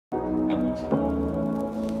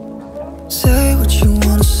Say what you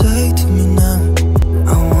wanna say to me now.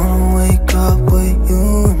 I wanna wake up with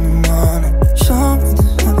you in the morning. Show me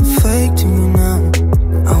there's nothing fake to me now.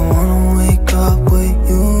 I wanna wake up with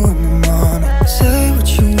you in the morning. Say what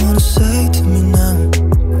you wanna say to me now.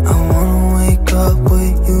 I wanna wake up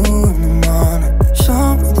with you in the morning.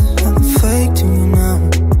 Show me there's nothing fake to me now.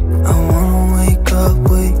 I wanna wake up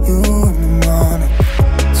with you in the morning.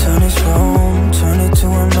 Turn this room, turn it to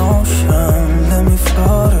an ocean. Let me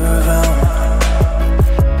float around.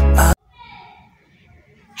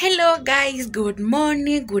 Hello guys, good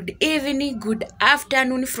morning, good evening, good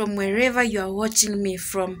afternoon from wherever you are watching me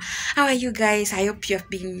from. How are you guys? I hope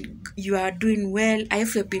you are doing well. I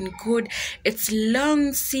hope you've been good. It's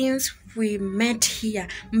long since we met here.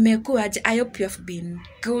 I hope you have been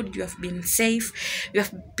good, you have been safe, you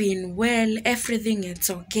have been well, everything is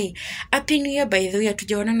okay. Happy New Year by the way.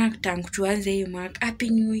 Tujaonana tangu tuanze hii mwaka. Happy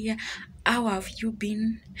New Year. How have you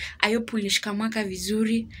been? I hope ulishika mwaka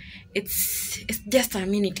vizuri. It's just a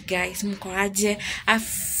minute guys. Mko aje?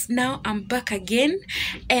 Now I'm back again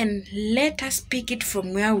and let us pick it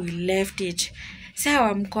from where we left it.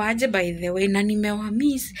 Sawa, mko aje by the way? Na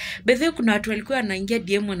nimewamiss. By the way, kuna watu walikuwa wanaingia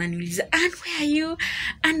DM wananiuliza, "And where are you?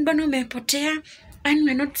 And bado umepotea? And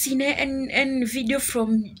we're not seeing any video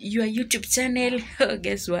from your YouTube channel."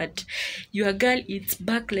 Guess what? Your girl is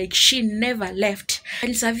back like she never left.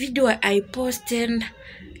 It's a video I posted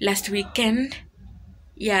last weekend.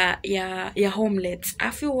 Yeah, homelets.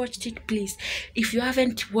 Have you watched it? Please, if you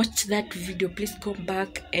haven't watched that video, please go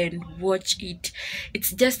back and watch it.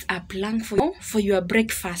 It's just a plank for your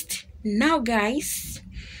breakfast. Now guys,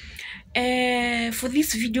 for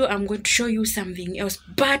this video I'm going to show you something else,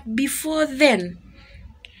 but before then,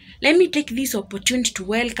 let me take this opportunity to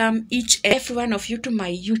welcome each and every one of you to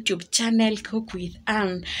my YouTube channel, Cook with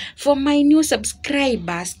Ann. For my new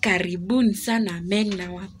subscribers, karibuni sana, men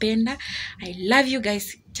nawapenda. I love you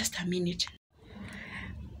guys. Just a minute.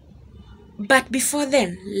 But before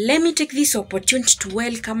then, let me take this opportunity to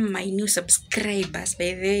welcome my new subscribers.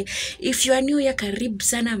 By the way, if you are new here, karibu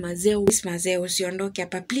sana mazeo. Usiondoke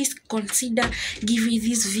hapa. Please consider giving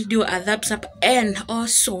this video a thumbs up and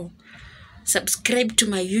also subscribe to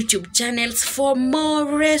my YouTube channels for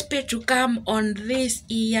more respect to come on this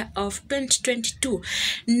year of 2022.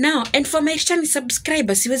 Now, and for my channel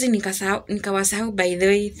subscribers, siwezi nikawasahau by the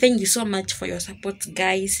way. Thank you so much for your support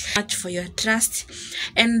guys, much for your trust,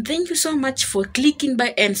 and thank you so much for clicking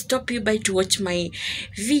by and stopping by to watch my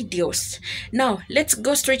videos. Now, let's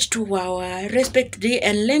go straight to our recipe today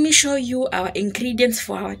and let me show you our ingredients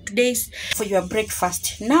for our today's for your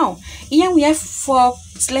breakfast. Now, here we have 4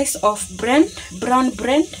 slices of brown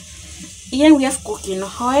bread. Here we have cooking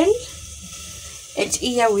oil, and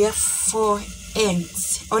here we have 4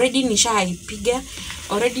 eggs. Already nishai piga,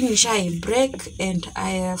 already nishai break, and I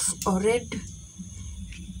have already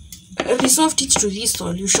resolved it to this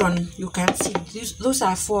solution. You can see those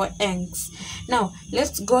are 4 eggs. Now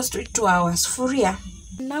let's go straight to our sufuria.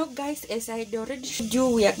 Now guys, as I already showed you,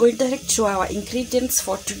 we are going direct to our ingredients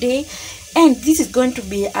for today, and this is going to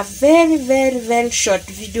be a very short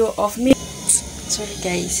video of me. Sorry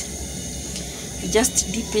guys, you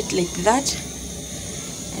just dip it like that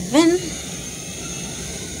and then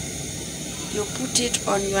you put it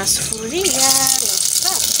on your sufuria like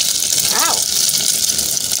that. Wow,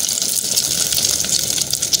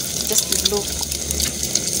 just look.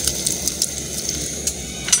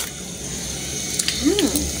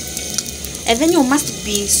 And then you must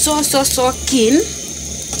be so keen.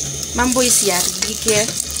 Mambo isiharibike.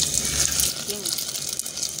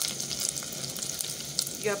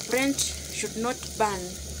 Your bread should not burn.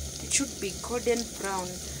 It should be golden brown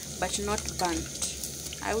but not burnt.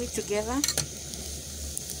 Are we together?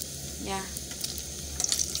 Yeah.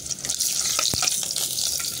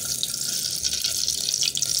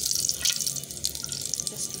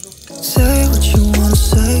 Just look. Say what you wanna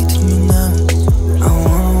say to me now. I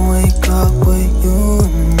wanna wake up with you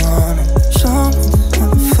in the morning. Show me there's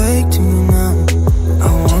nothing fake to me now. I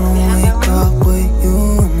wanna wake up with you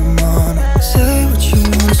in the morning. Say what you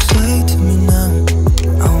wanna say to me now.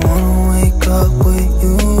 I wanna wake up with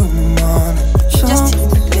you in the morning. Show me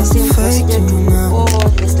there's nothing fake to me now.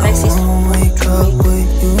 I wanna wake up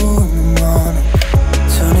with you in the morning.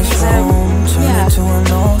 Turn this room, turn it to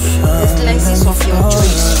an ocean. The slices of your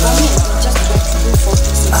choice. For me, just what to do for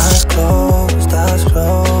this. Eyes closed,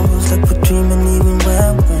 like we're dreaming even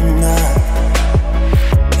when we're not.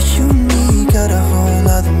 But you and me got a whole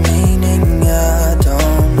other meaning, I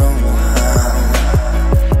don't know how.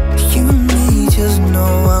 You and me just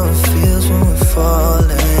know how it feels when we're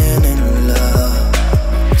falling in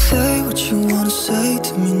love. Say what you wanna say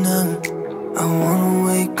to me now. I wanna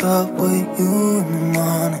wake up with you in the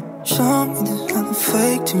morning. Show me there's nothing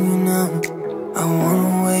fake to me now. I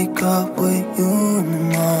wanna wake up with you in the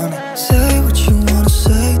morning. Say what you wanna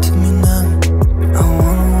say to me now. I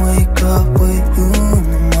wanna wake up with you in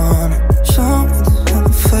the morning. Show me there's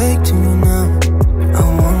nothing fake to me now. I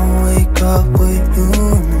wanna wake up with you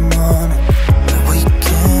in the morning. We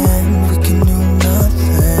can do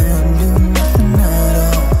nothing at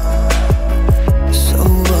all. So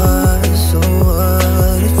what,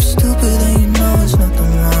 if you're stupid then you know it's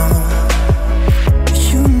nothing wrong. But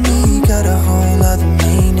you and me got a whole other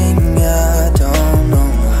meaning, I don't know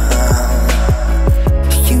how.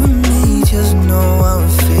 You and me just know how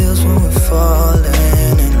it feels when we're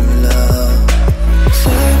falling in love.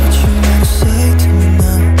 Say what you wanna say to me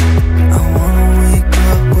now. I wanna wake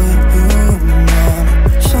up with you in the morning.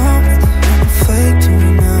 Show me there's nothing fake to me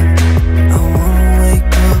now. I wanna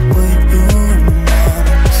wake up with you in the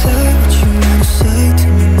morning. Say what you wanna say to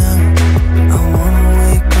me now. I wanna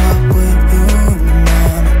wake up with you in the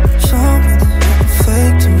morning. Show me there's nothing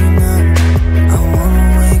fake to me now. I wanna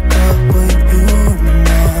wake up with you in the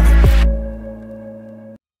morning.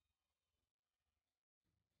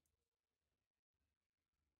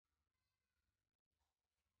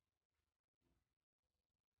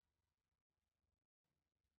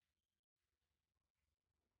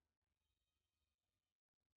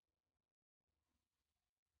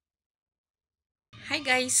 Hi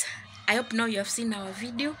guys, I hope now you have seen our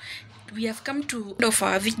video. We have come to the end of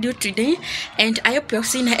our video today, and I hope you have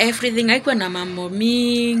seen everything. Haikuwa na mambo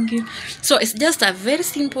mingi, so it's just a very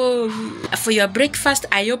simple for your breakfast.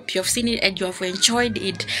 I hope you have seen it and you have enjoyed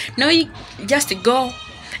it. Now you just go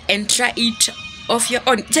and try it of your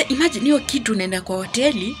own. Just imagine hiyo kitu unaenda kwa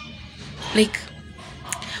hoteli, like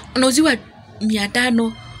unauziwa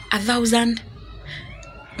 500, 1000,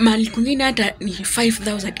 mali kwingine hata ni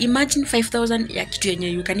 5000. Imagine 5000 ya kitu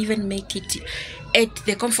yenye you can even make it at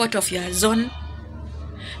the comfort of your zone,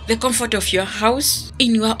 the comfort of your house,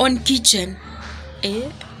 in your own kitchen.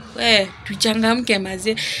 Tuchangamke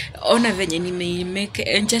maze, ona venye nimeimake,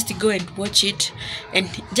 and just go and watch it and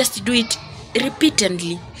just do it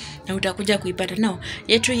repeatedly na utakuja kuipata. Now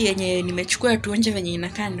yetu yenye nimechukua tuonje venye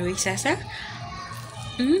inakaa ndio hii sasa.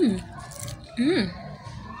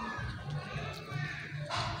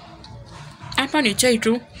 Hapa ni chai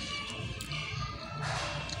tu.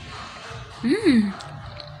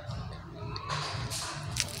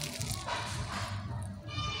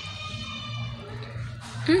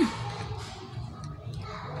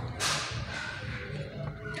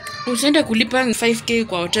 Usiende kulipa 5k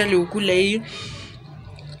kwa hoteli ukule hii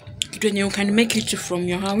kitu yenye you can make it from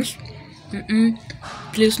your house.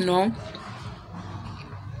 Please no.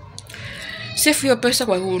 Save your pesa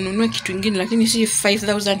kwa ununue kitu kingine, lakini si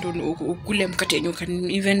 5000 ukule mkate yenye you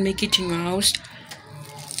can even make it in your house.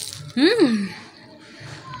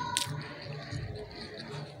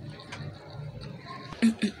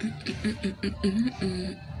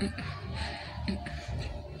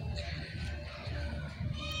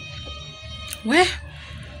 We,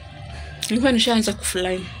 nilikuwa nishaanza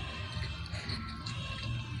kufly.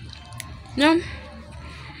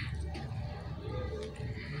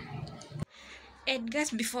 And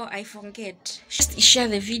guys, before I forget, just share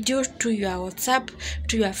the video to your WhatsApp,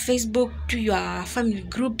 to your Facebook, to your family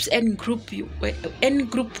groups, any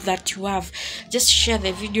group that you have. Just share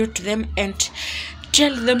the video to them and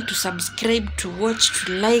tell them to subscribe, to watch,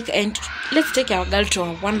 to like, and let's take our girl to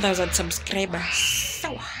our 1000 subscribers.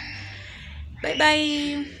 So, bye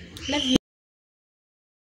bye. Love you.